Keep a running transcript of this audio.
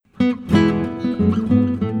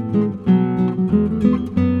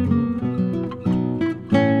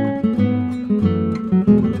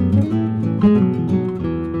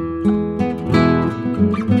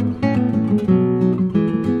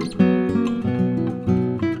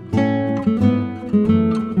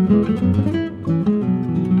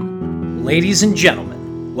Ladies and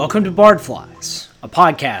gentlemen, welcome to Bardflies, a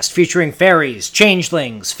podcast featuring fairies,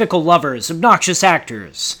 changelings, fickle lovers, obnoxious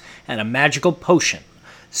actors, and a magical potion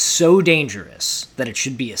so dangerous that it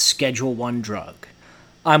should be a Schedule 1 drug.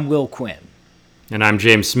 I'm Will Quinn. And I'm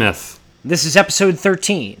James Smith. This is episode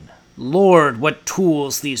 13, Lord, What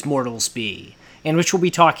Tools These Mortals Be, in which we'll be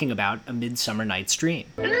talking about A Midsummer Night's Dream.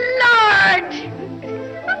 Lord!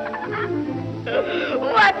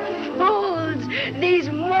 What fools these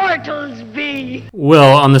mortals be! Will,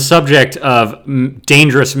 on the subject of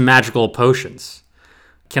dangerous magical potions,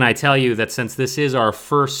 can I tell you that since this is our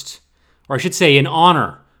first, or I should say in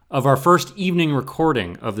honor of our first evening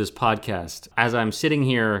recording of this podcast, as I'm sitting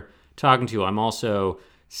here talking to you, I'm also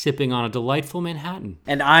sipping on a delightful Manhattan.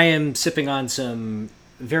 And I am sipping on some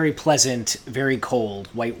very pleasant, very cold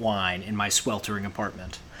white wine in my sweltering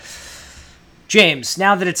apartment. James,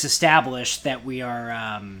 now that it's established that we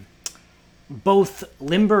are both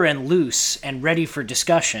limber and loose and ready for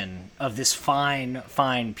discussion of this fine,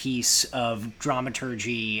 fine piece of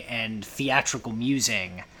dramaturgy and theatrical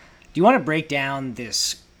musing, do you want to break down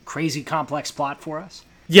this crazy complex plot for us?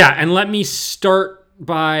 Yeah, and let me start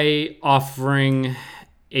by offering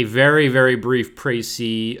a very, very brief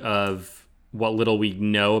précis of what little we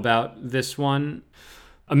know about this one.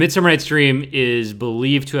 A Midsummer Night's Dream is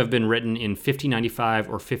believed to have been written in 1595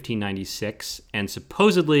 or 1596, and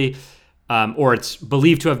supposedly, or it's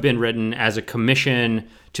believed to have been written as a commission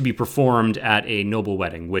to be performed at a noble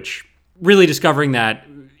wedding, which really discovering that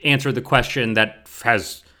answered the question that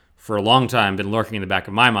has for a long time been lurking in the back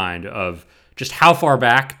of my mind of just how far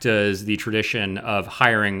back does the tradition of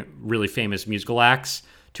hiring really famous musical acts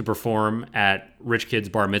to perform at rich kids'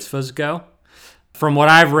 bar mitzvahs go. From what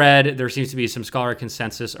I've read, there seems to be some scholarly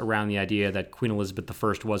consensus around the idea that Queen Elizabeth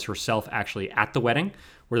I was herself actually at the wedding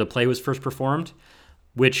where the play was first performed,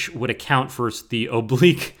 which would account for the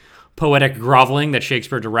oblique poetic groveling that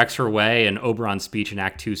Shakespeare directs her way in Oberon's speech in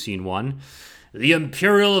Act 2, Scene 1. The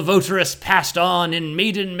imperial votaress passed on in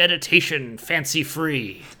maiden meditation,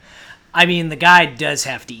 fancy-free. I mean, the guy does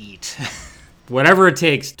have to eat. Whatever it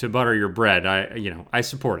takes to butter your bread, I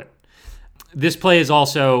support it. This play is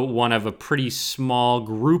also one of a pretty small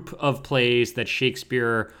group of plays that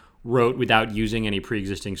Shakespeare wrote without using any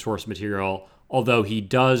pre-existing source material, although he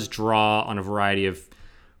does draw on a variety of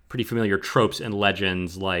pretty familiar tropes and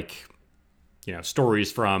legends like,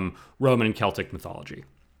 stories from Roman and Celtic mythology.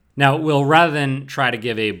 Now, Will, rather than try to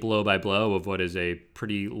give a blow-by-blow of what is a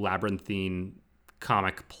pretty labyrinthine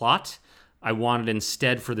comic plot, I wanted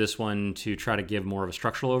instead for this one to try to give more of a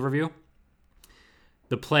structural overview.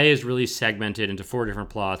 The play is really segmented into 4 different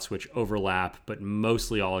plots which overlap, but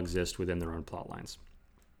mostly all exist within their own plot lines.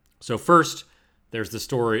 So first, there's the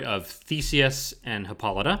story of Theseus and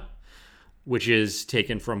Hippolyta, which is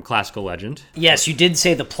taken from classical legend. Yes, you did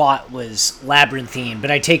say the plot was labyrinthine,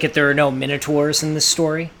 but I take it there are no minotaurs in this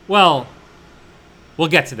story? Well, we'll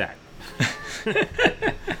get to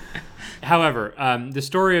that. However, the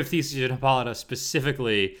story of Theseus and Hippolyta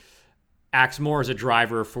specifically acts more as a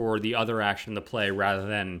driver for the other action in the play rather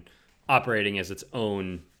than operating as its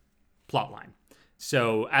own plotline.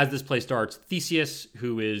 So as this play starts, Theseus,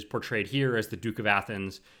 who is portrayed here as the Duke of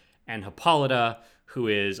Athens, and Hippolyta, who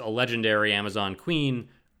is a legendary Amazon queen,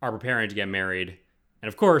 are preparing to get married. And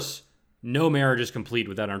of course, no marriage is complete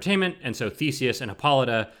without entertainment, and so Theseus and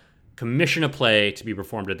Hippolyta commission a play to be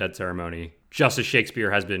performed at that ceremony, just as Shakespeare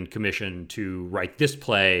has been commissioned to write this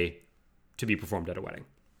play to be performed at a wedding.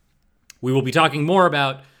 We will be talking more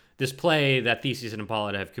about this play that Theseus and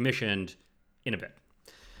Hippolyta have commissioned in a bit.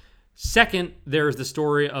 Second, there is the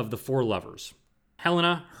story of the 4 lovers,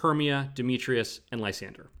 Helena, Hermia, Demetrius, and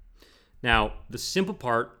Lysander. Now, the simple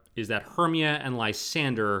part is that Hermia and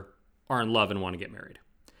Lysander are in love and want to get married.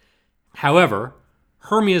 However,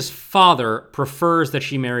 Hermia's father prefers that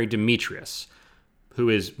she marry Demetrius, who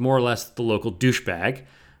is more or less the local douchebag,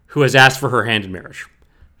 who has asked for her hand in marriage.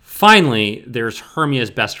 Finally, there's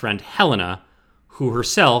Hermia's best friend, Helena, who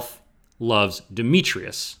herself loves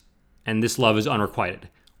Demetrius, and this love is unrequited.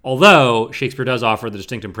 Although Shakespeare does offer the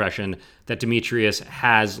distinct impression that Demetrius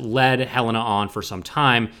has led Helena on for some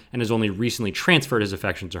time and has only recently transferred his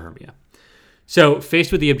affection to Hermia. So,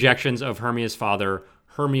 faced with the objections of Hermia's father,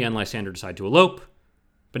 Hermia and Lysander decide to elope,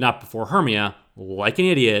 but not before Hermia, like an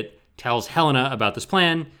idiot, tells Helena about this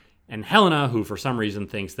plan, and Helena, who for some reason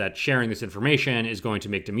thinks that sharing this information is going to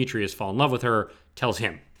make Demetrius fall in love with her, tells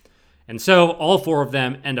him. And so all 4 of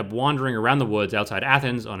them end up wandering around the woods outside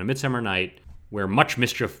Athens on a midsummer night where much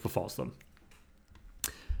mischief befalls them.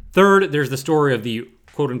 Third, there's the story of the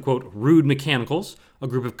quote-unquote rude mechanicals, a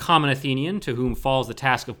group of common Athenian to whom falls the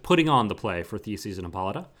task of putting on the play for Theseus and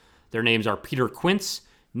Hippolyta. Their names are Peter Quince,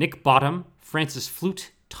 Nick Bottom, Francis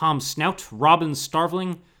Flute, Tom Snout, Robin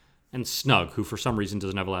Starveling, and Snug, who for some reason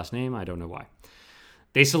doesn't have a last name. I don't know why.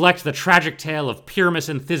 They select the tragic tale of Pyramus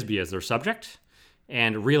and Thisbe as their subject,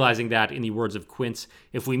 and realizing that, in the words of Quince,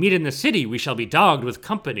 if we meet in the city, we shall be dogged with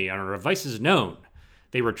company and our vices known,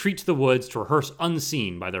 they retreat to the woods to rehearse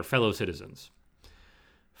unseen by their fellow citizens.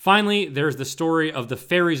 Finally, there's the story of the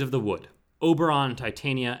fairies of the wood, Oberon,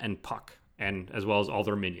 Titania, and Puck, and as well as all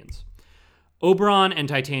their minions. Oberon and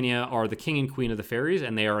Titania are the king and queen of the fairies,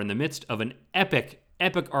 and they are in the midst of an epic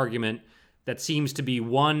argument that seems to be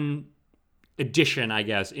one addition, I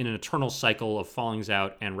guess, in an eternal cycle of fallings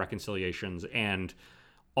out and reconciliations, and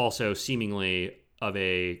also seemingly of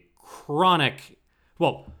a chronic,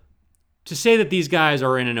 well, to say that these guys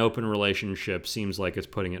are in an open relationship seems like it's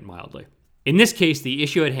putting it mildly. In this case, the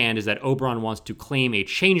issue at hand is that Oberon wants to claim a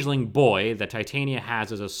changeling boy that Titania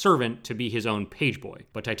has as a servant to be his own page boy.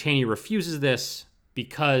 But Titania refuses this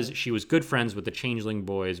because she was good friends with the changeling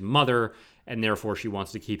boy's mother, and therefore she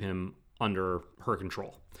wants to keep him under her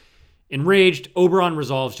control. Enraged, Oberon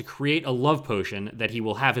resolves to create a love potion that he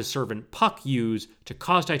will have his servant Puck use to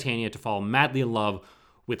cause Titania to fall madly in love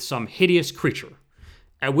with some hideous creature.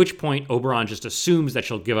 At which point, Oberon just assumes that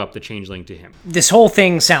she'll give up the changeling to him. This whole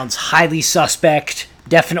thing sounds highly suspect,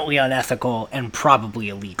 definitely unethical, and probably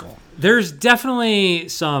illegal. There's definitely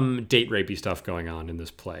some date rapey stuff going on in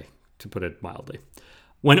this play, to put it mildly.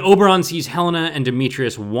 When Oberon sees Helena and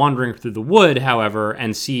Demetrius wandering through the wood, however,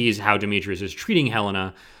 and sees how Demetrius is treating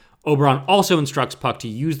Helena, Oberon also instructs Puck to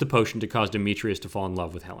use the potion to cause Demetrius to fall in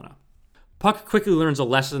love with Helena. Puck quickly learns a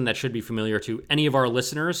lesson that should be familiar to any of our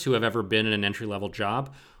listeners who have ever been in an entry-level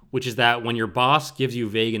job, which is that when your boss gives you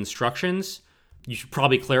vague instructions, you should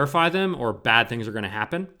probably clarify them or bad things are going to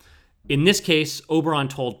happen. In this case, Oberon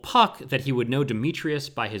told Puck that he would know Demetrius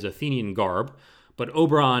by his Athenian garb, but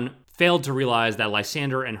Oberon failed to realize that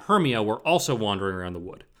Lysander and Hermia were also wandering around the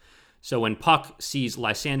wood. So when Puck sees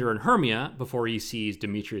Lysander and Hermia before he sees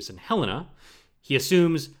Demetrius and Helena, he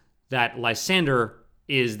assumes that Lysander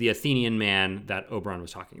is the Athenian man that Oberon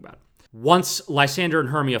was talking about. Once Lysander and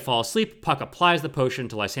Hermia fall asleep, Puck applies the potion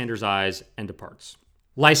to Lysander's eyes and departs.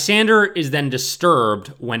 Lysander is then disturbed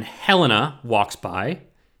when Helena walks by.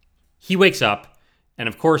 He wakes up, and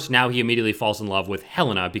of course now he immediately falls in love with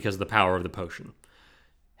Helena because of the power of the potion.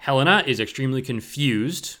 Helena is extremely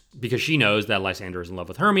confused because she knows that Lysander is in love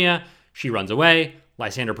with Hermia. She runs away.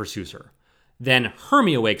 Lysander pursues her. Then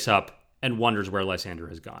Hermia wakes up and wonders where Lysander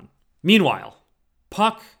has gone. Meanwhile,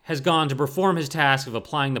 Puck has gone to perform his task of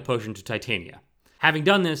applying the potion to Titania. Having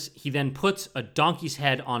done this, he then puts a donkey's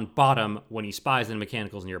head on Bottom when he spies the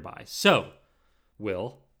mechanicals nearby. So,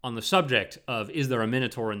 Will, on the subject of is there a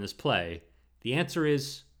Minotaur in this play, the answer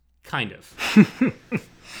is kind of.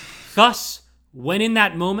 Thus, when in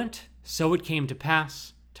that moment, so it came to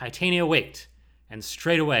pass, Titania waked, and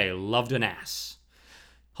straightway loved an ass.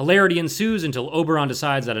 Hilarity ensues until Oberon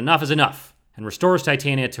decides that enough is enough, and restores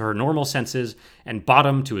Titania to her normal senses and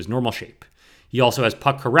Bottom to his normal shape. He also has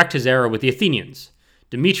Puck correct his error with the Athenians.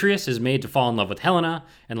 Demetrius is made to fall in love with Helena,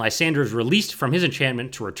 and Lysander is released from his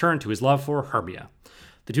enchantment to return to his love for Hermia.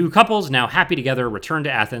 The two couples, now happy together, return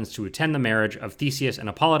to Athens to attend the marriage of Theseus and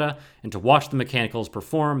Hippolyta and to watch the mechanicals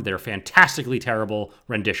perform their fantastically terrible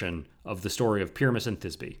rendition of the story of Pyramus and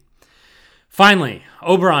Thisbe. Finally,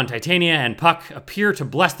 Oberon, Titania, and Puck appear to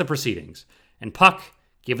bless the proceedings, and Puck,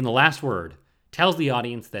 given the last word, tells the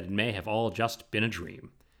audience that it may have all just been a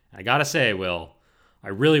dream. I gotta say, Will, I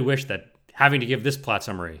really wish that having to give this plot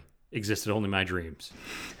summary existed only in my dreams.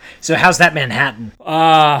 So how's that Manhattan?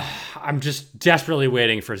 I'm just desperately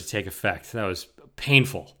waiting for it to take effect. That was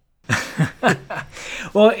painful.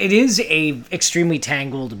 Well, it is a extremely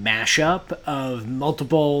tangled mashup of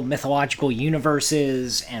multiple mythological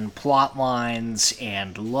universes and plot lines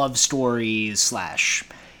and love stories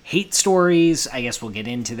 / hate stories. I guess we'll get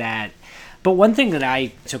into that. But one thing that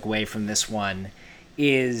I took away from this one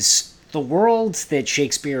is the world that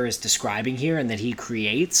Shakespeare is describing here and that he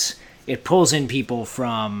creates. It pulls in people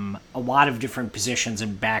from a lot of different positions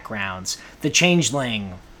and backgrounds. The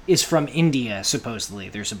Changeling is from India, supposedly.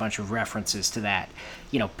 There's a bunch of references to that.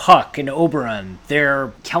 You know, Puck and Oberon,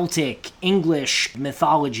 they're Celtic, English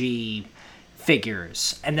mythology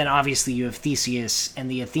figures. And then obviously you have Theseus and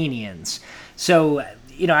the Athenians. So,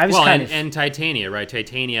 you know, I was and Titania, right?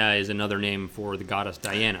 Titania is another name for the goddess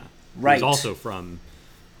Diana. Right. Who's also from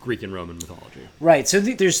Greek and Roman mythology. Right. So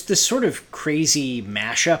there's this sort of crazy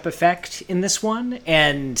mashup effect in this one.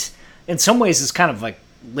 And in some ways it's kind of like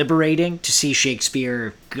liberating to see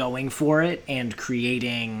Shakespeare going for it and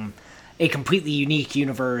creating a completely unique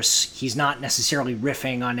universe. He's not necessarily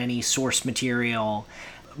riffing on any source material.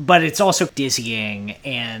 but it's also dizzying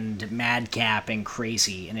and madcap and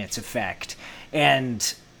crazy in its effect.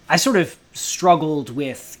 And I sort of struggled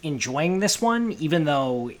with enjoying this one, even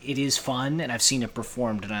though it is fun and I've seen it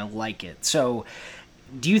performed and I like it. So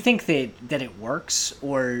do you think that it works,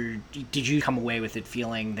 or did you come away with it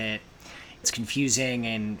feeling that it's confusing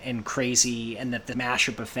and crazy, and that the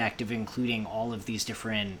mashup effect of including all of these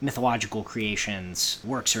different mythological creations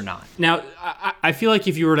works or not? Now, I feel like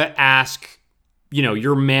if you were to ask,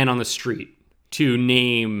 your man on the street to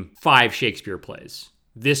name 5 Shakespeare plays,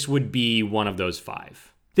 this would be one of those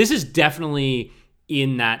 5. This is definitely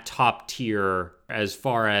in that top tier as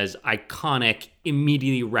far as iconic,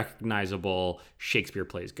 immediately recognizable Shakespeare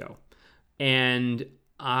plays go. And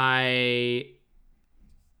I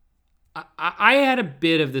had a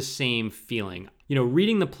bit of the same feeling.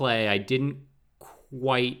 Reading the play, I didn't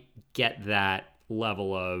quite get that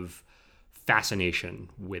level of fascination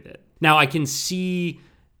with it. Now, I can see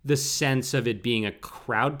the sense of it being a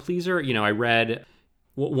crowd pleaser. I read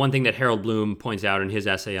one thing that Harold Bloom points out in his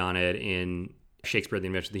essay on it in Shakespeare, The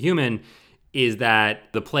Invention of the Human, is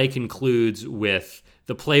that the play concludes with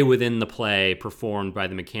the play within the play performed by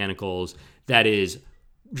the Mechanicals that is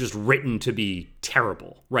just written to be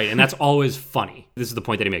terrible, right? And that's always funny. This is the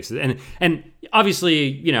point that he makes. And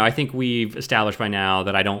obviously, I think we've established by now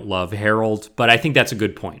that I don't love Harold, but I think that's a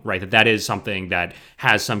good point, right? That is something that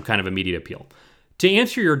has some kind of immediate appeal. To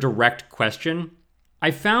answer your direct question,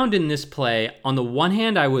 I found in this play, on the one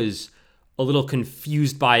hand, I was a little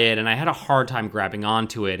confused by it, and I had a hard time grabbing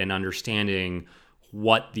onto it and understanding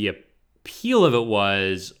what the appeal of it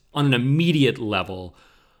was on an immediate level.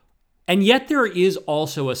 And yet there is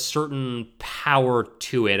also a certain power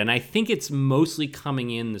to it, and I think it's mostly coming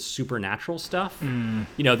in the supernatural stuff.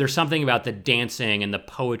 There's something about the dancing and the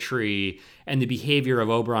poetry and the behavior of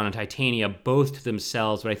Oberon and Titania, both to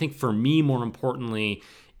themselves, but I think for me, more importantly,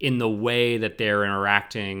 in the way that they're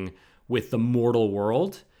interacting with the mortal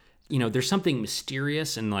world. There's something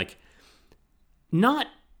mysterious and not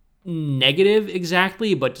negative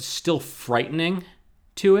exactly, but still frightening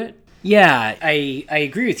to it. Yeah, I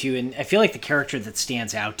agree with you, and I feel like the character that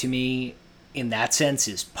stands out to me in that sense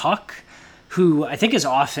is Puck, who I think is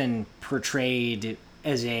often portrayed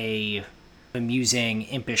as a amusing,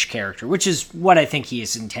 impish character, which is what I think he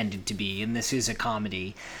is intended to be, and this is a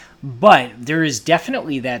comedy. But there is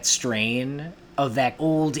definitely that strain of that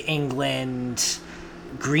old England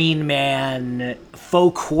Green Man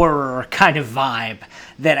folk horror kind of vibe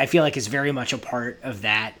that I feel like is very much a part of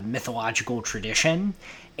that mythological tradition.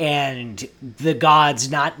 And the gods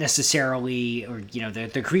not necessarily, or,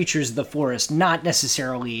 the creatures of the forest not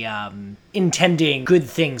necessarily intending good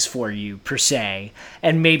things for you, per se,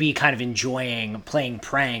 and maybe kind of enjoying playing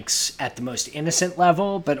pranks at the most innocent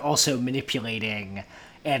level, but also manipulating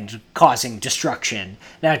and causing destruction.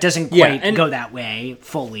 Now, it doesn't quite go that way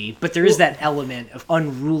fully, but there is that element of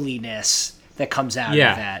unruliness that comes out of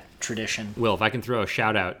that tradition. Will, if I can throw a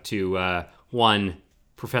shout out to one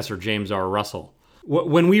Professor James R. Russell.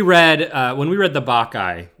 When we read the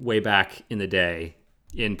Bacchae way back in the day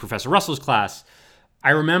in Professor Russell's class,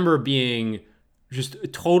 I remember being just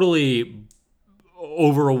totally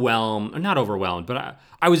not overwhelmed, but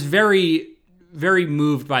I was very, very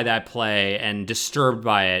moved by that play and disturbed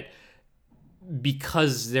by it,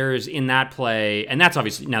 because there's in that play, and that's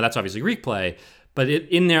obviously Greek play, but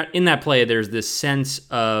in that play there's this sense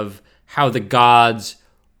of how the gods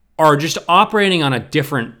are just operating on a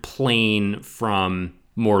different plane from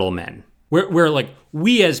mortal men. Where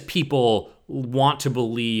we as people want to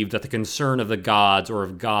believe that the concern of the gods or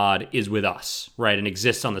of God is with us, right? And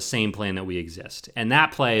exists on the same plane that we exist. And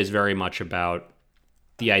that play is very much about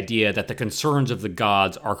the idea that the concerns of the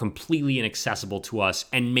gods are completely inaccessible to us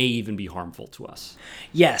and may even be harmful to us.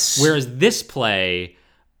 Yes. Whereas this play,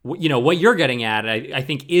 what you're getting at, I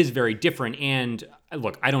think is very different. And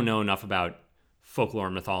look, I don't know enough about folklore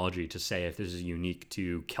and mythology to say if this is unique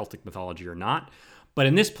to Celtic mythology or not. But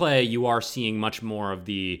in this play, you are seeing much more of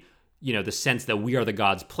the sense that we are the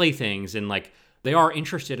gods' playthings, and they are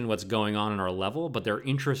interested in what's going on our level, but they're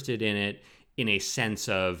interested in it in a sense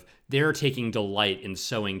of they're taking delight in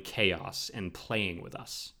sowing chaos and playing with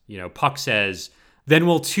us. Puck says, "Then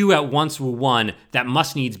will two at once woo one, that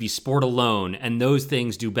must needs be sport alone, and those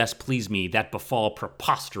things do best please me that befall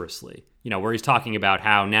preposterously." Where he's talking about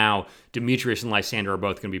how now Demetrius and Lysander are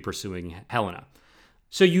both going to be pursuing Helena.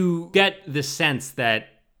 So you get this sense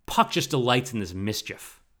that Puck just delights in this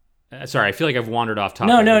mischief. Sorry, I feel like I've wandered off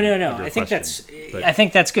topic. No. I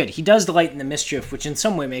think that's good. He does delight in the mischief, which in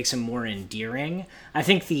some way makes him more endearing. I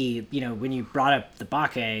think when you brought up the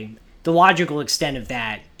Bacchae, the logical extent of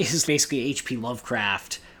that is basically H.P.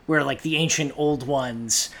 Lovecraft, where like the ancient old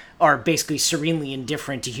ones are basically serenely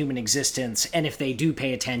indifferent to human existence, and if they do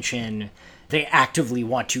pay attention, they actively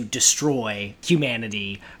want to destroy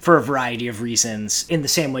humanity for a variety of reasons, in the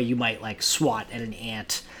same way you might like swat at an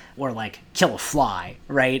ant or like kill a fly,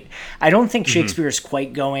 right? I don't think Shakespeare is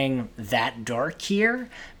quite going that dark here,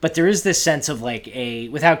 but there is this sense of like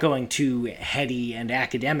without going too heady and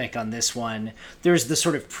academic on this one, there's the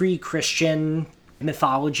sort of pre-Christian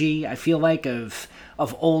mythology, I feel like, of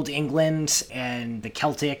old England and the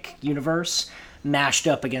Celtic universe mashed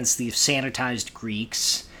up against the sanitized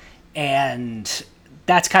Greeks. And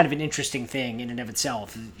that's kind of an interesting thing in and of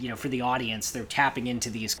itself. You know, for the audience, they're tapping into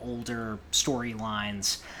these older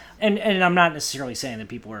storylines. And I'm not necessarily saying that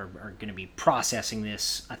people are going to be processing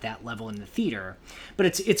this at that level in the theater, but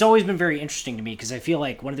it's always been very interesting to me, because I feel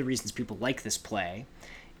like one of the reasons people like this play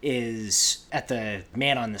is at the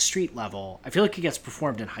man on the street level. I feel like it gets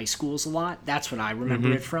performed in high schools a lot. That's what I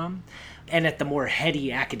remember it from. And at the more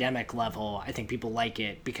heady academic level, I think people like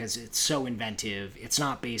it because it's so inventive. It's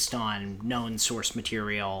not based on known source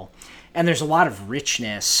material. And there's a lot of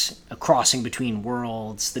richness crossing between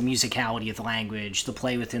worlds, the musicality of the language, the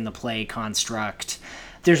play within the play construct.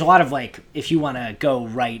 There's a lot of, like, if you want to go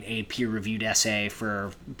write a peer-reviewed essay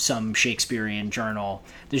for some Shakespearean journal,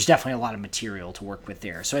 there's definitely a lot of material to work with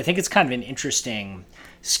there. So I think it's kind of an interesting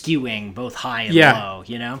skewing, both high and low,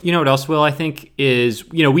 you know? You know what else, Will, I think is,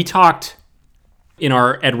 we talked in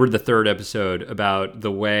our Edward III episode about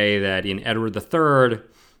the way that in Edward III,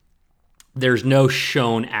 there's no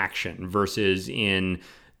shown action, versus in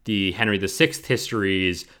the Henry VI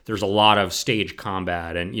histories, there's a lot of stage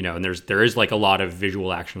combat, and there is like a lot of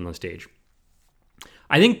visual action on the stage.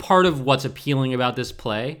 I think part of what's appealing about this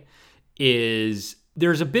play is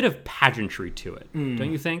there's a bit of pageantry to it,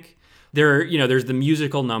 don't you think? There's the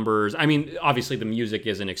musical numbers. I mean, obviously the music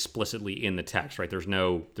isn't explicitly in the text, right? There's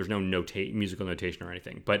no musical notation or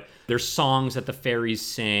anything. But there's songs that the fairies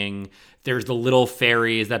sing. There's the little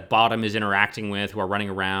fairies that Bottom is interacting with, who are running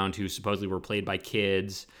around, who supposedly were played by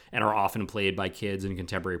kids and are often played by kids in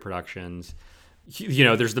contemporary productions.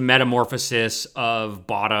 There's the metamorphosis of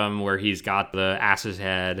Bottom, where he's got the ass's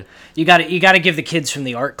head. You got to give the kids from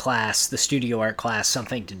the art class, the studio art class,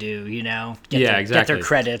 something to do. Get their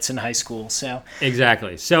credits in high school. So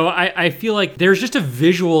exactly. So I feel like there's just a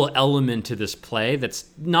visual element to this play that's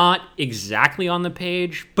not exactly on the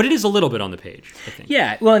page, but it is a little bit on the page, I think.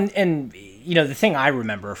 Yeah. Well, and the thing I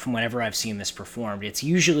remember from whenever I've seen this performed, it's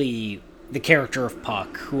usually the character of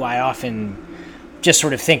Puck, who I often just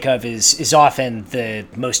sort of think of is often the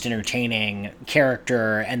most entertaining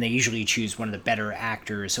character, and they usually choose one of the better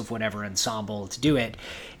actors of whatever ensemble to do it.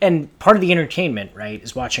 And part of the entertainment, right,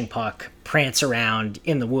 is watching Puck prance around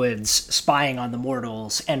in the woods, spying on the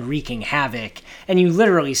mortals and wreaking havoc, and you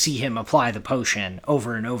literally see him apply the potion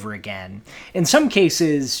over and over again. In some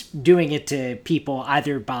cases, doing it to people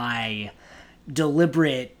either by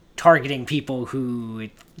deliberate targeting people who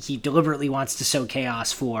he deliberately wants to sow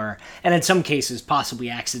chaos for, and in some cases possibly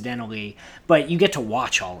accidentally, but you get to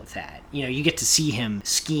watch all of that. You get to see him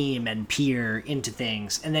scheme and peer into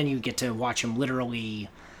things, and then you get to watch him literally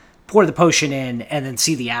pour the potion in and then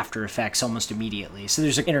see the after effects almost immediately. So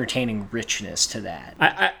there's an entertaining richness to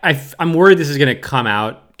that. I'm worried this is going to come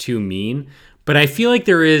out too mean, but I feel like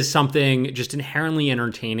there is something just inherently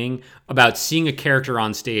entertaining about seeing a character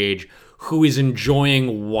on stage who is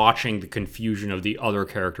enjoying watching the confusion of the other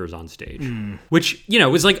characters on stage. Which,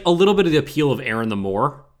 is like a little bit of the appeal of Aaron the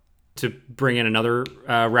Moor, to bring in another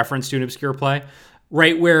reference to an obscure play,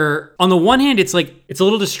 right? Where on the one hand, it's like, it's a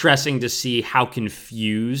little distressing to see how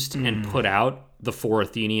confused and put out the four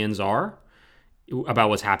Athenians are about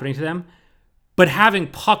what's happening to them. But having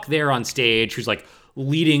Puck there on stage, who's like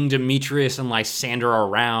leading Demetrius and Lysander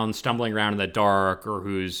around, stumbling around in the dark, or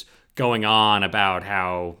who's going on about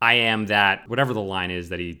how I am that, whatever the line is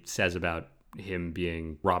that he says about him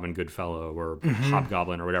being Robin Goodfellow or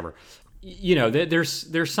Hobgoblin or whatever.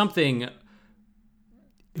 There's something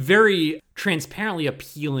very transparently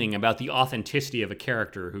appealing about the authenticity of a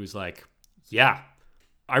character who's like, yeah,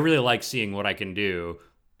 I really like seeing what I can do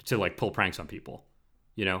to like pull pranks on people.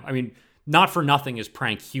 I mean, not for nothing is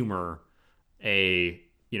prank humor a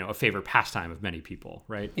favorite pastime of many people,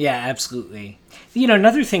 right? Yeah, absolutely.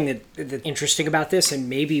 Another thing that's interesting about this, and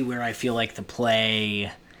maybe where I feel like the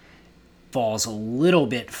play falls a little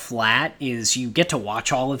bit flat, is you get to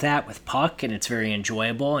watch all of that with Puck, and it's very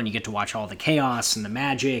enjoyable, and you get to watch all the chaos and the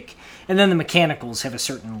magic, and then the mechanicals have a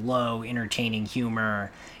certain low, entertaining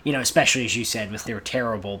humor, especially, as you said, with their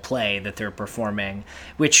terrible play that they're performing,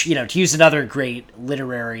 which, to use another great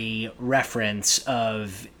literary reference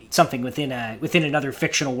of something within another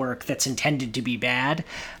fictional work that's intended to be bad.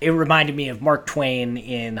 It reminded me of Mark Twain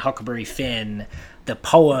in Huckleberry Finn, the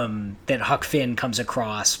poem that Huck Finn comes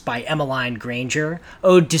across by Emmeline Granger,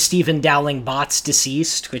 Ode to Stephen Dowling Bott's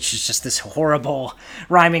Deceased, which is just this horrible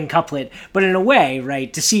rhyming couplet. But in a way,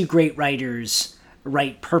 right, to see great writers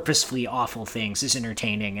write purposefully awful things is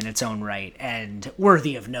entertaining in its own right and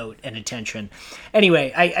worthy of note and attention.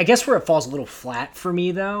 Anyway, I guess where it falls a little flat for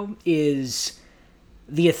me, though, is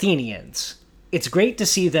the Athenians. It's great to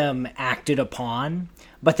see them acted upon,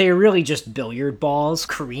 but they are really just billiard balls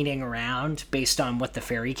careening around based on what the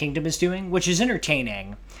fairy kingdom is doing, which is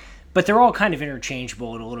entertaining, but they're all kind of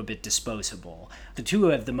interchangeable and a little bit disposable. The two who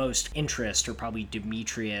have the most interest are probably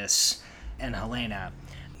Demetrius and Helena.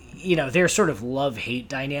 You know, their sort of love-hate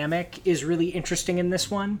dynamic is really interesting in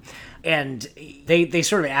this one, and they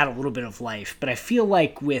sort of add a little bit of life, but I feel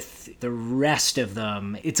like with the rest of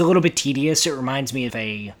them, it's a little bit tedious. It reminds me of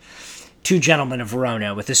a Two Gentlemen of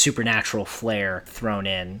Verona with a supernatural flair thrown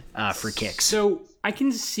in for kicks. So I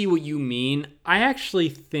can see what you mean. I actually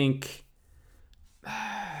think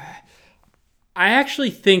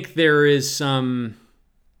there is some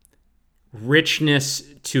richness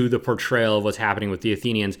to the portrayal of what's happening with the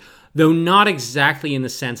Athenians, though not exactly in the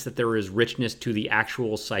sense that there is richness to the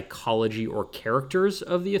actual psychology or characters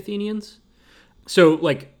of the Athenians. So,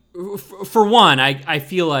 like, for one, I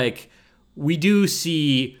feel like we do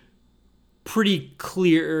see pretty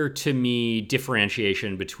clear to me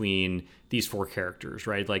differentiation between these four characters,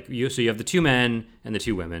 right? Like, so you have the two men and the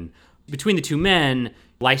two women. Between the two men,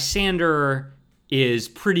 Lysander is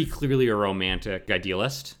pretty clearly a romantic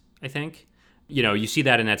idealist, I think. You know, you see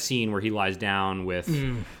that in that scene where he lies down with,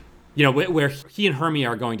 you know, where he and Hermia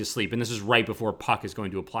are going to sleep. And this is right before Puck is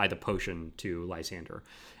going to apply the potion to Lysander.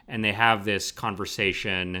 And they have this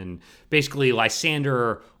conversation. And basically,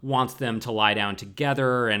 Lysander wants them to lie down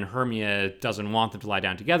together. And Hermia doesn't want them to lie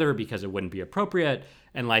down together because it wouldn't be appropriate.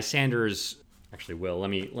 And Lysander's... Actually, Will, let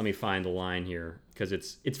me find the line here. Because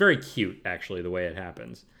it's very cute, actually, the way it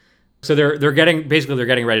happens. So they're getting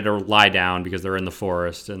ready to lie down because they're in the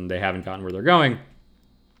forest and they haven't gotten where they're going.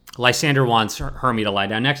 Lysander wants Hermia to lie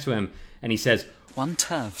down next to him, and he says, "One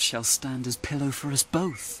turf shall stand as pillow for us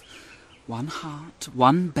both. One heart,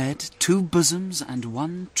 one bed, two bosoms, and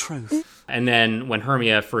one troth." And then when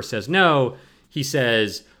Hermia first says no, he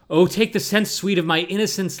says, "Oh, take the sense sweet of my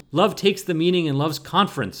innocence. Love takes the meaning in love's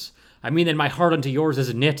conference. I mean that my heart unto yours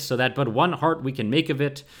is knit, so that but one heart we can make of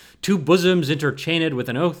it. Two bosoms interchained with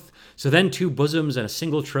an oath, so then two bosoms and a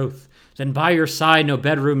single troth. Then by your side no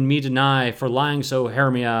bedroom me deny, for lying so,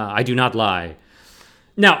 Hermia, I do not lie."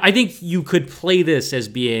 Now, I think you could play this as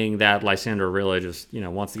being that Lysander really just, you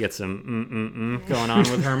know, wants to get some going on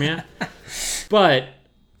with Hermia. But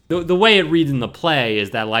the way it reads in the play is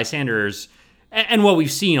that Lysander's, and what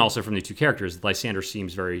we've seen also from the two characters, Lysander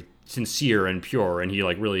seems very sincere and pure, and he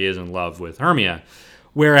like really is in love with Hermia.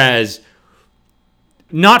 Whereas,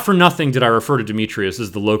 not for nothing did I refer to Demetrius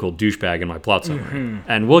as the local douchebag in my plot summary.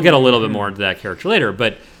 And we'll get a little bit more into that character later.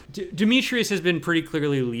 But Demetrius has been pretty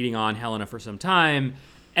clearly leading on Helena for some time.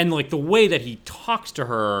 And like the way that he talks to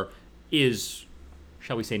her is,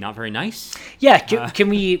 shall we say, not very nice? Yeah, can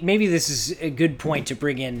we, maybe this is a good point to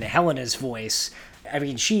bring in Helena's voice. I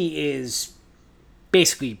mean, she is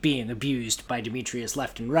basically being abused by Demetrius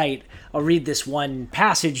left and right. I'll read this one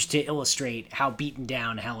passage to illustrate how beaten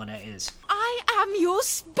down Helena is. "I am your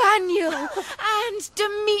spaniel, and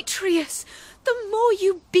Demetrius, the more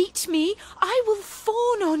you beat me, I will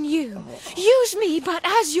fawn on you. Use me but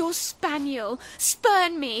as your spaniel.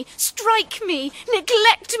 Spurn me, strike me,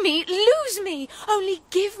 neglect me, lose me. Only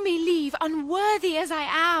give me leave, unworthy as I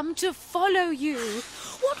am, to follow you.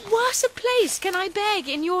 What worse a place can I beg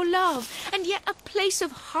in your love, and yet a place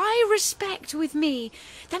of high respect with me,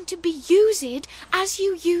 than to be used as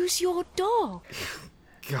you use your dog?"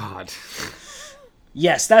 God.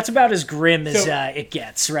 Yes, that's about as grim as it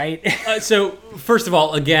gets, right? So, first of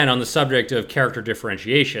all, again, on the subject of character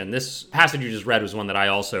differentiation, this passage you just read was one that I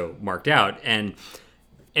also marked out, and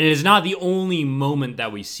it is not the only moment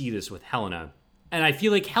that we see this with Helena. And I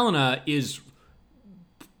feel like Helena is,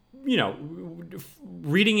 you know,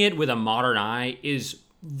 reading it with a modern eye is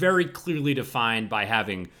very clearly defined by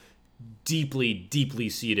having deeply, deeply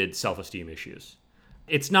seated self-esteem issues.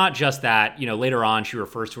 It's not just that, you know, later on she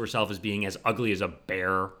refers to herself as being as ugly as a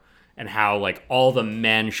bear and how, like, all the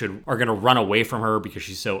men are going to run away from her because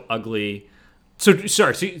she's so ugly. So,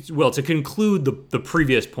 Will, to conclude the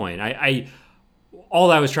previous point,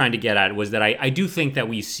 all I was trying to get at was that I do think that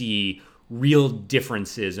we see real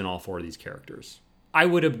differences in all four of these characters. I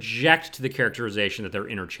would object to the characterization that they're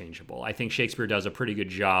interchangeable. I think Shakespeare does a pretty good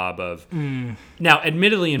job of, now,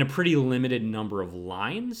 admittedly, in a pretty limited number of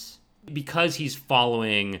lines, because he's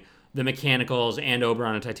following the Mechanicals and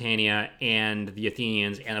Oberon and Titania and the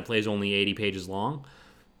Athenians, and the play's only 80 pages long,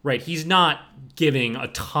 right? He's not giving a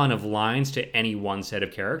ton of lines to any one set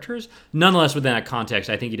of characters. Nonetheless, within that context,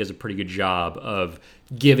 I think he does a pretty good job of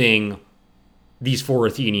giving these four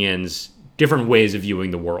Athenians different ways of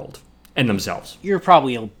viewing the world and themselves. You're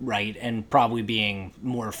probably right, and probably being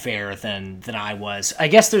more fair than I was. I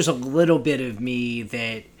guess there's a little bit of me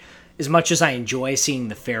that, as much as I enjoy seeing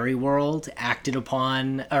the fairy world acting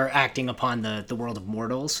upon the world of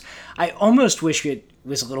mortals, I almost wish it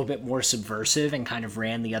was a little bit more subversive and kind of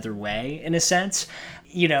ran the other way, in a sense.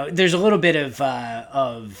 You know, there's a little bit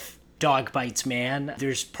of dog bites man.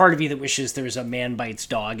 There's part of me that wishes there was a man bites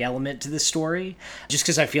dog element to this story, just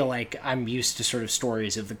because I feel like I'm used to sort of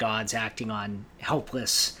stories of the gods acting on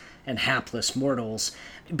helpless and hapless mortals.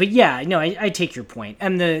 But yeah, no, I take your point.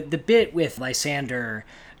 And the bit with Lysander,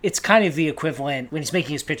 it's kind of the equivalent, when he's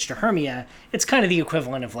making his pitch to Hermia, it's kind of the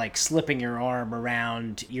equivalent of like slipping your arm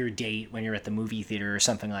around your date when you're at the movie theater or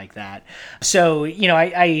something like that. So, you know,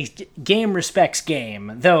 I game respects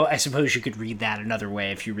game, though I suppose you could read that another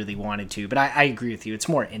way if you really wanted to. But I agree with you. It's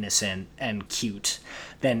more innocent and cute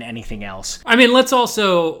than anything else. I mean, let's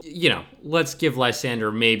also, let's give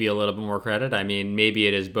Lysander maybe a little bit more credit. I mean, maybe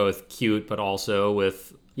it is both cute, but also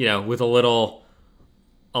with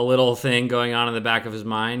a little thing going on in the back of his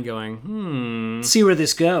mind going, See where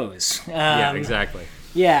this goes. Yeah, exactly.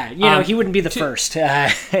 Yeah, he wouldn't be the first.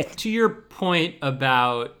 To your point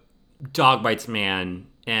about Dog Bites Man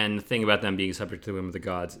and the thing about them being subject to the whim of the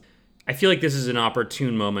gods, I feel like this is an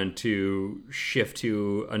opportune moment to shift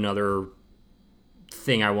to another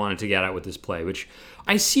thing I wanted to get at with this play, which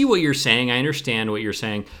I see what you're saying. I understand what you're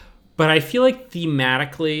saying. But I feel like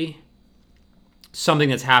thematically, something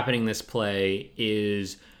that's happening in this play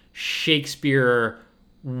is Shakespeare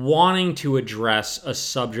wanting to address a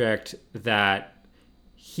subject that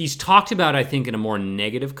he's talked about, I think, in a more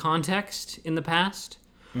negative context in the past.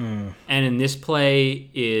 And in this play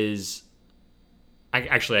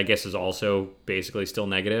I guess is also basically still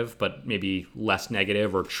negative, but maybe less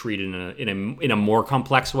negative or treated in a more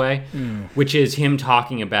complex way, which is him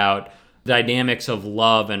talking about dynamics of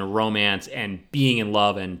love and romance and being in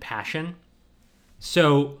love and passion.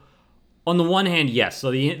 So, on the one hand, yes,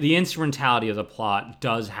 so the instrumentality of the plot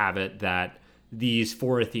does have it that these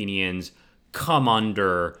four Athenians come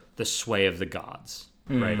under the sway of the gods,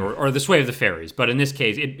 right? Or the sway of the fairies. But in this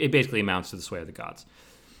case, it basically amounts to the sway of the gods.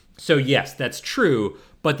 So, yes, that's true.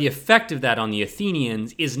 But the effect of that on the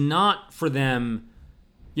Athenians is not for them,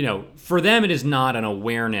 for them it is not an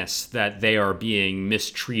awareness that they are being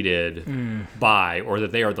mistreated by, or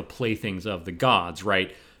that they are the playthings of the gods,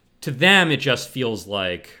 right? To them, it just feels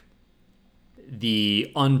like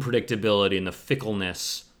the unpredictability and the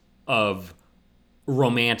fickleness of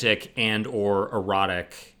romantic and or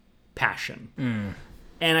erotic passion.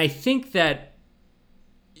 And I think that,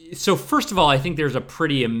 so first of all, I think there's a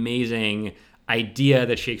pretty amazing idea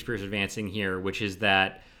that Shakespeare's advancing here, which is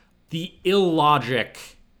that the illogic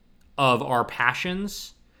of our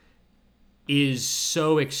passions is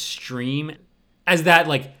so extreme as that,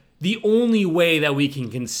 like, the only way that we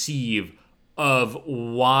can conceive of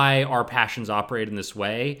why our passions operate in this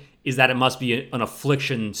way is that it must be an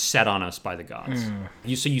affliction set on us by the gods.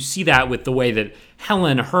 So you see that with the way that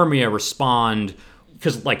Helen and Hermia respond,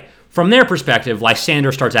 because, like, from their perspective,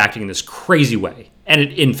 Lysander starts acting in this crazy way. And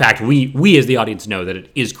in fact, we as the audience know that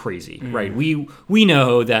it is crazy, right? We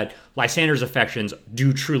know that Lysander's affections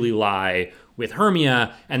do truly lie with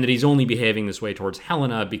Hermia, and that he's only behaving this way towards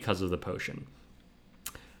Helena because of the potion.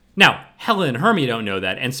 Now, Helen and Hermia don't know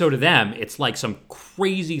that, and so to them, it's like some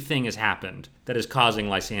crazy thing has happened that is causing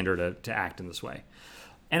Lysander to act in this way.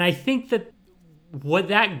 And I think that what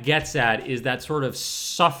that gets at is that sort of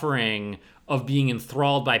suffering of being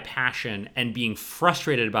enthralled by passion and being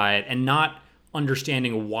frustrated by it and not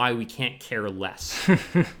understanding why we can't care less.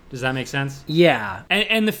 Does that make sense? Yeah.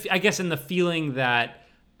 And I guess in the feeling that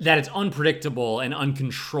it's unpredictable and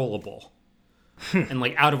uncontrollable. And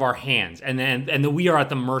like out of our hands, and that we are at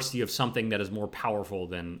the mercy of something that is more powerful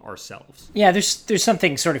than ourselves. Yeah, there's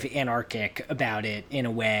something sort of anarchic about it in a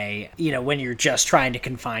way, when you're just trying to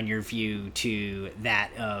confine your view to that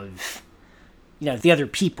of, the other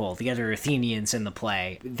people, the other Athenians in the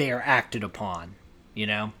play, they are acted upon,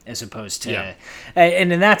 as opposed to,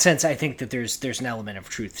 and in that sense, I think that there's an element of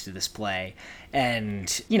truth to this play,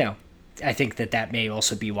 and I think that may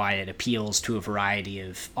also be why it appeals to a variety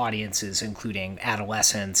of audiences, including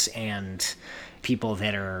adolescents and people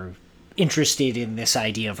that are, interested in this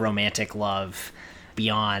idea of romantic love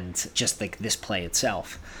beyond just like this play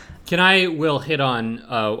itself. Can I, Will, hit on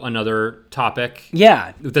another topic?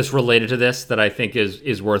 Yeah. That's related to this that I think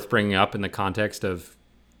is worth bringing up in the context of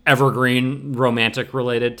evergreen romantic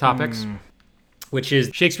related topics, which is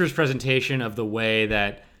Shakespeare's presentation of the way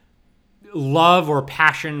that love or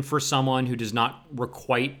passion for someone who does not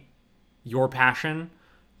requite your passion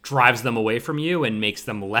drives them away from you and makes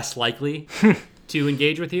them less likely to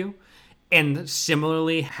engage with you. And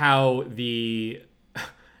similarly, how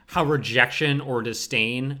rejection or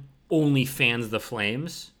disdain only fans the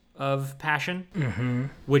flames of passion,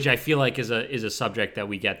 which I feel like is a subject that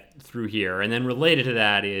we get through here. And then related to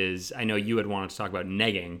that is, I know you had wanted to talk about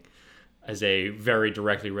negging as a very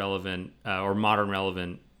directly relevant or modern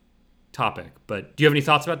relevant topic. But do you have any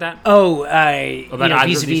thoughts about that? About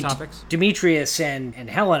either of these topics? Demetrius and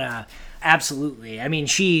Helena, absolutely. I mean,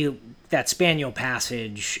 that spaniel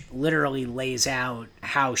passage literally lays out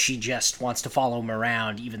how she just wants to follow him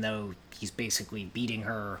around, even though he's basically beating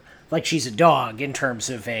her like she's a dog in terms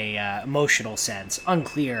of a emotional sense.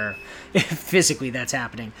 Unclear if physically that's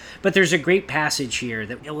happening. But there's a great passage here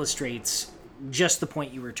that illustrates just the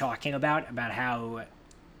point you were talking about how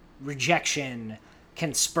rejection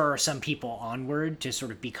can spur some people onward to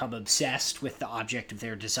sort of become obsessed with the object of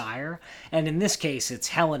their desire. And in this case, it's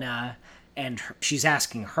Helena, and she's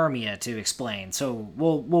asking Hermia to explain. So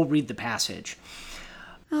we'll read the passage.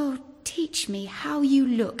 Oh, teach me how you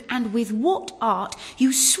look, and with what art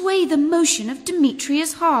you sway the motion of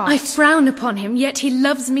Demetrius' heart. I frown upon him, yet he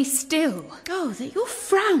loves me still. Oh, that your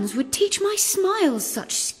frowns would teach my smiles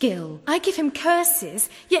such skill. I give him curses,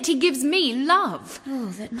 yet he gives me love. Oh,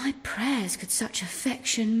 that my prayers could such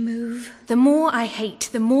affection move. The more I hate,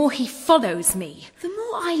 the more he follows me. The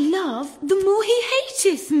more I love, the more he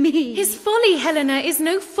hateth me. His folly, Helena, is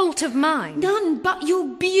no fault of mine. None but your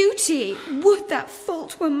beauty. Would that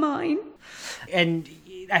fault were mine. And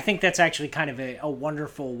I think that's actually kind of a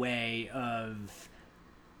wonderful way of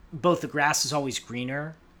both the grass is always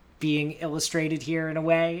greener being illustrated here in a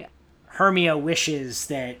way. Hermia wishes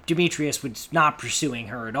that Demetrius was not pursuing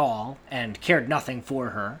her at all and cared nothing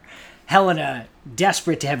for her. Helena,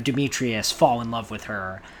 desperate to have Demetrius fall in love with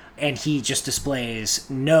her, and he just displays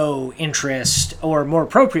no interest, or more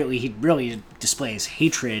appropriately, he really displays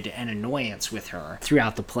hatred and annoyance with her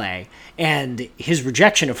throughout the play. And his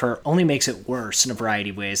rejection of her only makes it worse in a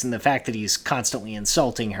variety of ways. And the fact that he's constantly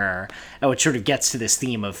insulting her, which sort of gets to this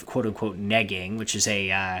theme of quote-unquote negging, which is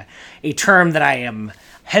a term that I am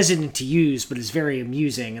hesitant to use, but is very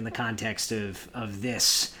amusing in the context of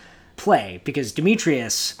this play. Because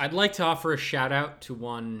Demetrius... I'd like to offer a shout-out to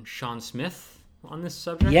one Sean Smith on this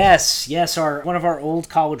subject? Yes, one of our old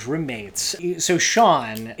college roommates. So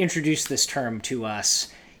Sean introduced this term to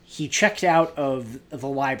us. He checked out of the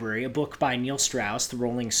library a book by Neil Strauss, the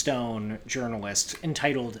Rolling Stone journalist,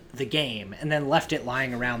 entitled The Game, and then left it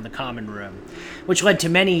lying around the common room, which led to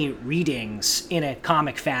many readings in a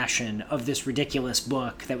comic fashion of this ridiculous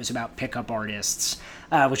book that was about pickup artists,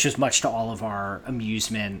 which was much to all of our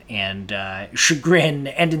amusement and chagrin,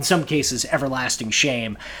 and in some cases, everlasting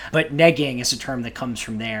shame. But negging is a term that comes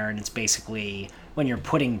from there, and it's basically when you're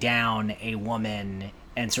putting down a woman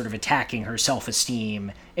and sort of attacking her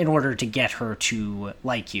self-esteem in order to get her to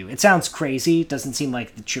like you. It sounds crazy, doesn't seem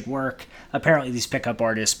like it should work. Apparently these pickup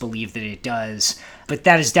artists believe that it does, but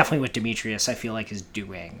that is definitely what Demetrius, I feel like, is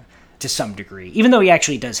doing to some degree, even though he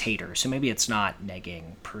actually does hate her, so maybe it's not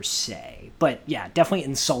negging per se. But yeah, definitely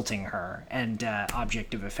insulting her and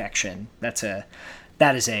object of affection. That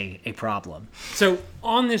is a problem. So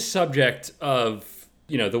on this subject of,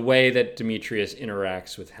 the way that Demetrius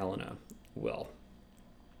interacts with Helena, Will.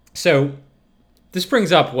 So this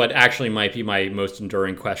brings up what actually might be my most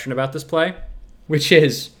enduring question about this play, which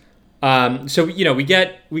is, we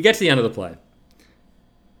get to the end of the play.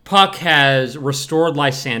 Puck has restored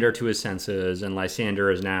Lysander to his senses, and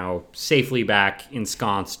Lysander is now safely back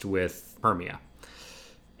ensconced with Hermia.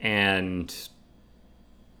 And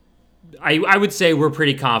I would say we're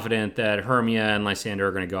pretty confident that Hermia and Lysander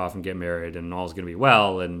are going to go off and get married, and all's going to be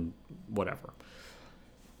well, and whatever.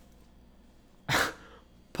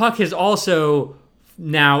 Puck has also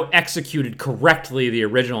now executed correctly the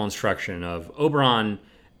original instruction of Oberon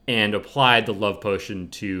and applied the love potion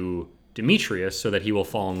to Demetrius so that he will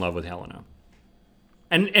fall in love with Helena.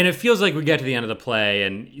 And it feels like we get to the end of the play,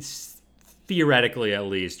 and theoretically at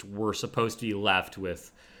least, we're supposed to be left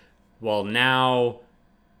with, well, now,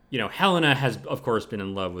 Helena has, of course, been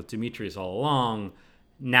in love with Demetrius all along.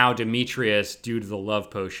 Now Demetrius, due to the love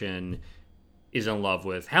potion, is in love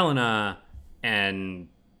with Helena, and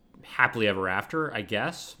happily ever after, I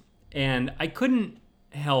guess. And I couldn't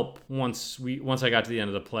help once I got to the end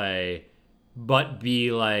of the play but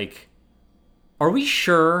be like, are we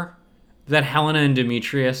sure that Helena and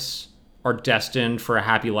Demetrius are destined for a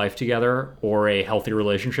happy life together or a healthy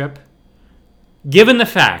relationship? Given the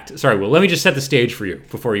fact, let me just set the stage for you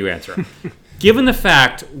before you answer. Given the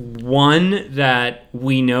fact, one, that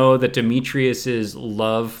we know that Demetrius's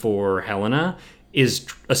love for Helena is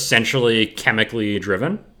essentially chemically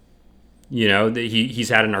driven. You know, he's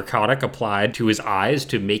had a narcotic applied to his eyes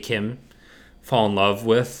to make him fall in love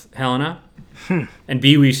with Helena. And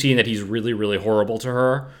B, we've seen that he's really, really horrible to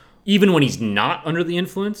her, even when he's not under the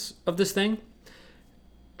influence of this thing.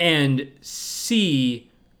 And C,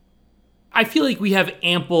 I feel like we have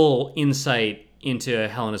ample insight into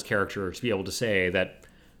Helena's character to be able to say that,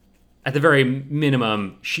 at the very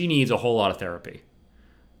minimum, she needs a whole lot of therapy.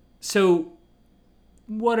 So,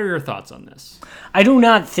 what are your thoughts on this? I do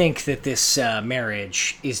not think that this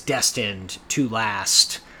marriage is destined to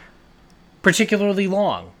last particularly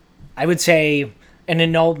long. I would say an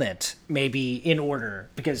annulment may be in order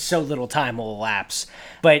because so little time will elapse.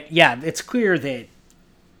 But yeah, it's clear that,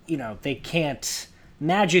 they can't...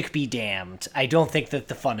 Magic be damned. I don't think that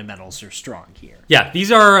the fundamentals are strong here. Yeah,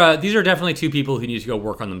 these are definitely two people who need to go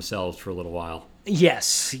work on themselves for a little while.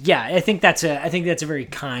 Yes, yeah, I think that's a very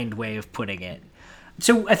kind way of putting it.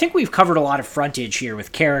 So I think we've covered a lot of frontage here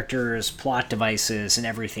with characters, plot devices, and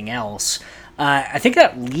everything else. I think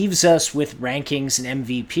that leaves us with rankings and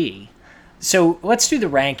MVP. So let's do the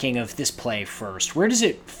ranking of this play first. Where does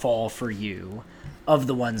it fall for you of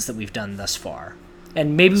the ones that we've done thus far?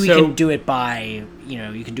 And maybe we can do it by,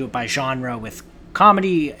 you can do it by genre with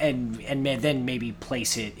comedy and then maybe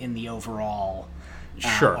place it in the overall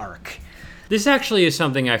arc. This actually is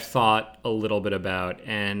something I've thought a little bit about,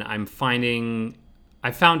 and I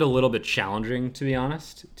found a little bit challenging, to be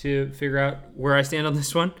honest, to figure out where I stand on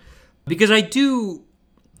this one. Because I do,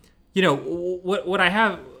 what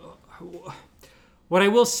I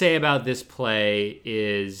will say about this play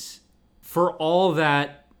is, for all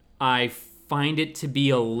that I find it to be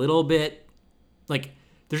a little bit like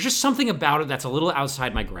there's just something about it that's a little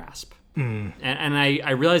outside my grasp. And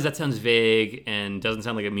I realize that sounds vague and doesn't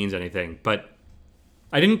sound like it means anything, but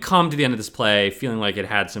I didn't come to the end of this play feeling like it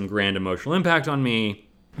had some grand emotional impact on me,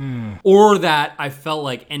 or that I felt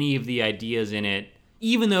like any of the ideas in it,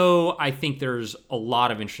 even though I think there's a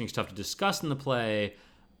lot of interesting stuff to discuss in the play,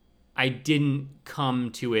 I didn't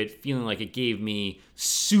come to it feeling like it gave me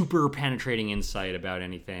super penetrating insight about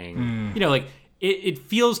anything. It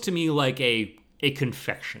feels to me like a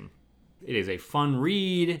confection. It is a fun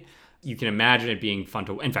read. You can imagine it being fun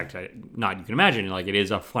to... In fact, not you can imagine, like it is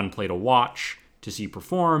a fun play to watch, to see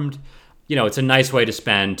performed. It's a nice way to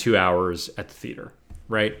spend 2 hours at the theater,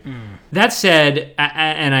 right? That said,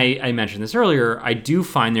 and I mentioned this earlier, I do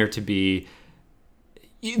find there to be...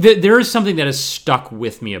 There is something that has stuck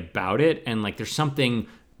with me about it, and like there's something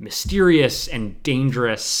mysterious and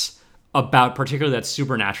dangerous about particularly that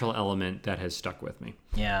supernatural element that has stuck with me.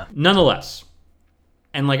 Yeah. Nonetheless,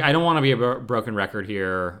 and like I don't want to be a broken record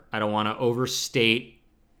here. I don't want to overstate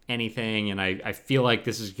anything, and I feel like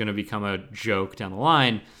this is going to become a joke down the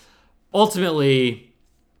line. Ultimately,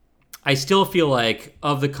 I still feel like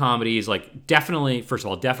of the comedies, like definitely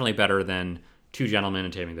better than Two Gentlemen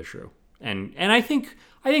and Taming the Shrew. And I think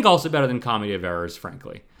also better than Comedy of Errors,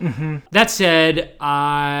 frankly. That said,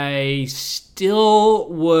 I still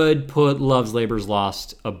would put Love's Labor's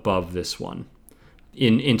Lost above this one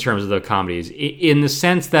in terms of the comedies, in the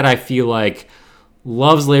sense that I feel like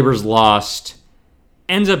Love's Labor's Lost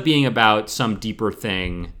ends up being about some deeper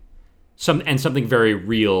thing, something very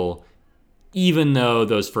real, even though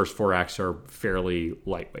those first 4 acts are fairly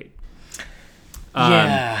lightweight.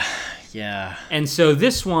 Yeah. And so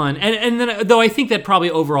this one, and then, though I think that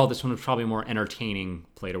probably overall this one was probably a more entertaining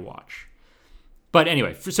play to watch. But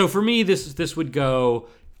anyway, so for me, this would go,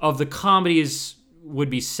 of the comedies, would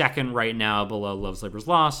be second right now below Love's Labor's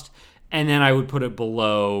Lost, and then I would put it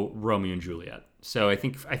below Romeo and Juliet. So I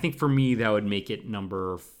think for me that would make it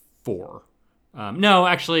number 4. No,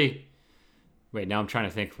 actually, wait. Now I'm trying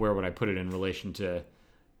to think where would I put it in relation to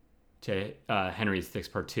Henry VI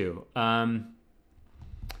Part 2.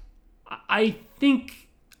 I think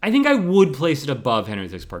I would place it above Henry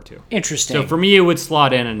VI Part 2. Interesting. So for me, it would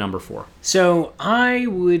slot in at number 4. So I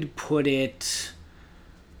would put it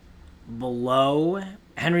below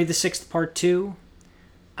Henry VI Part 2.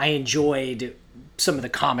 I enjoyed some of the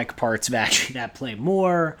comic parts of actually that play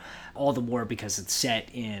more, all the more because it's set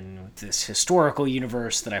in this historical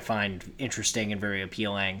universe that I find interesting and very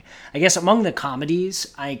appealing. I guess among the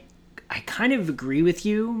comedies, I kind of agree with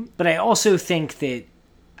you, but I also think that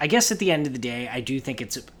I guess at the end of the day, I do think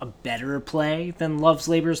it's a better play than Love's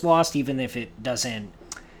Labor's Lost, even if it doesn't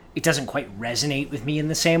quite resonate with me in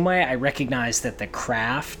the same way. I recognize that the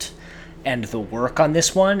craft and the work on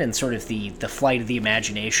this one and sort of the flight of the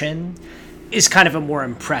imagination is kind of a more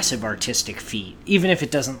impressive artistic feat, even if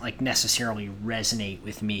it doesn't like necessarily resonate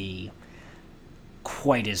with me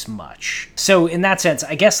quite as much. So in that sense,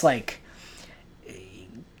 I guess like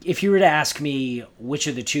if you were to ask me which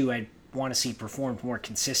of the two I'd want to see performed more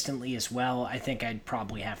consistently as well, I think I'd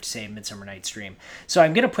probably have to say Midsummer Night's Dream. So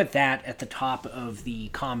I'm going to put that at the top of the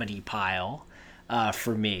comedy pile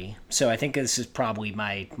for me. So I think this is probably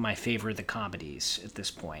my favorite of the comedies at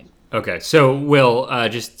this point. Okay, so Will,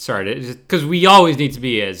 because we always need to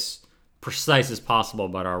be as precise as possible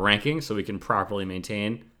about our rankings so we can properly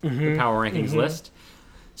maintain the Power Rankings list.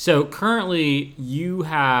 So currently you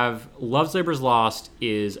have Love's Labor's Lost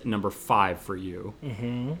is number 5 for you.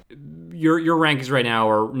 Your rankings right now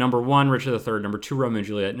are number 1, Richard III, number 2, Romeo and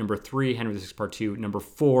Juliet, number 3, Henry VI Part 2, number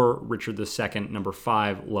 4, Richard II, number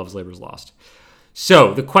 5, Love's Labor's Lost.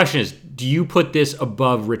 So the question is, do you put this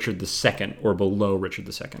above Richard II or below Richard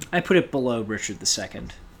II? I put it below Richard II.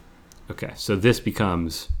 Okay, so this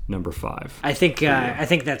becomes number 5. I think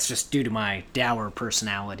that's just due to my dour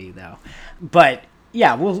personality, though. But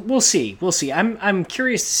yeah, we'll see. We'll see. I'm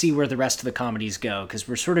curious to see where the rest of the comedies go, because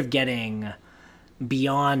we're sort of getting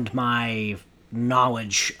beyond my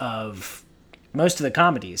knowledge of most of the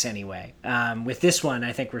comedies anyway. With this one,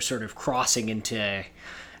 I think we're sort of crossing into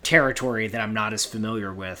territory that I'm not as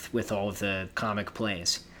familiar with all of the comic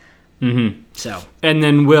plays. So, and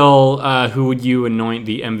then Will, who would you anoint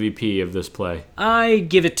the MVP of this play? I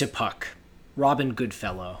give it to Puck, Robin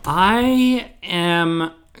Goodfellow.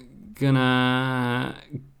 I'm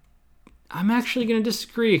actually gonna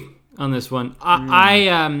disagree on this one.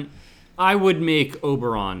 I would make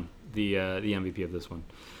Oberon the MVP of this one,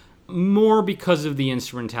 more because of the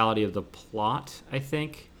instrumentality of the plot, I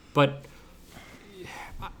think. But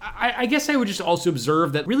I guess I would just also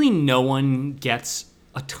observe that really no one gets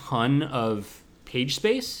a ton of page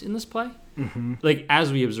space in this play. Like,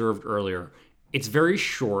 as we observed earlier, it's very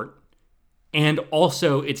short, and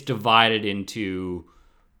also it's divided into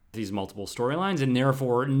these multiple storylines, and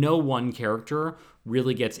therefore no one character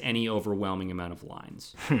really gets any overwhelming amount of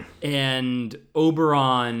lines. And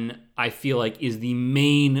Oberon, I feel like, is the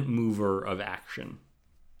main mover of action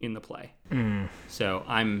in the play. So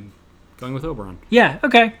I'm going with Oberon. Yeah,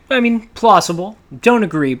 okay. I mean, plausible. Don't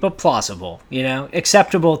agree, but plausible. You know,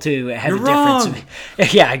 acceptable to have You're a difference. wrong.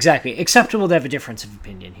 Yeah, exactly. Acceptable to have a difference of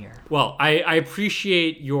opinion here. Well, I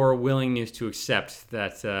appreciate your willingness to accept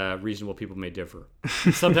that reasonable people may differ.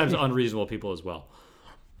 Sometimes unreasonable people as well.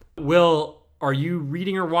 Will, are you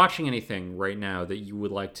reading or watching anything right now that you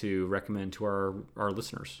would like to recommend to our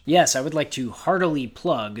listeners? Yes, I would like to heartily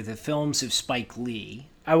plug the films of Spike Lee.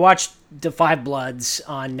 I watched The Five Bloods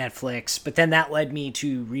on Netflix, but then that led me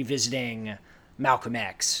to revisiting Malcolm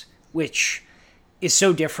X, which is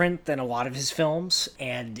so different than a lot of his films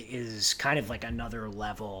and is kind of like another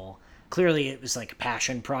level. Clearly, it was like a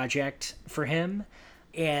passion project for him,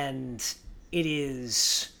 and it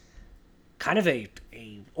is kind of a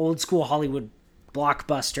old school Hollywood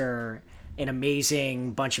blockbuster, an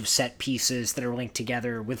amazing bunch of set pieces that are linked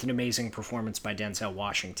together with an amazing performance by Denzel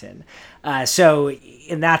Washington. So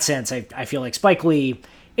in that sense, I feel like Spike Lee,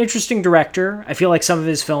 interesting director. I feel like some of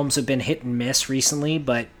his films have been hit and miss recently,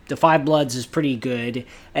 but The Five Bloods is pretty good,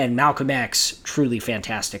 and Malcolm X, truly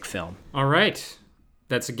fantastic film. All right.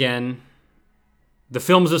 That's, again, the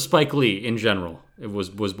films of Spike Lee in general. It was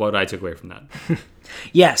what I took away from that.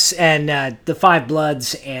 Yes, and The Five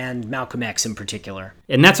Bloods and Malcolm X in particular.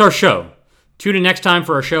 And that's our show. Tune in next time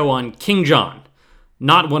for our show on King John,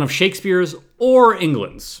 not one of Shakespeare's or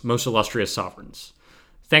England's most illustrious sovereigns.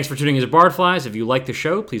 Thanks for tuning in to Bardflies. If you like the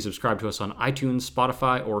show, please subscribe to us on iTunes,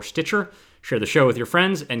 Spotify, or Stitcher. Share the show with your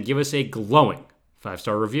friends and give us a glowing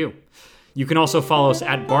 5-star review. You can also follow us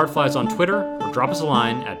at Bardflies on Twitter or drop us a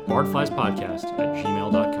line at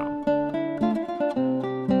bardfliespodcast@gmail.com.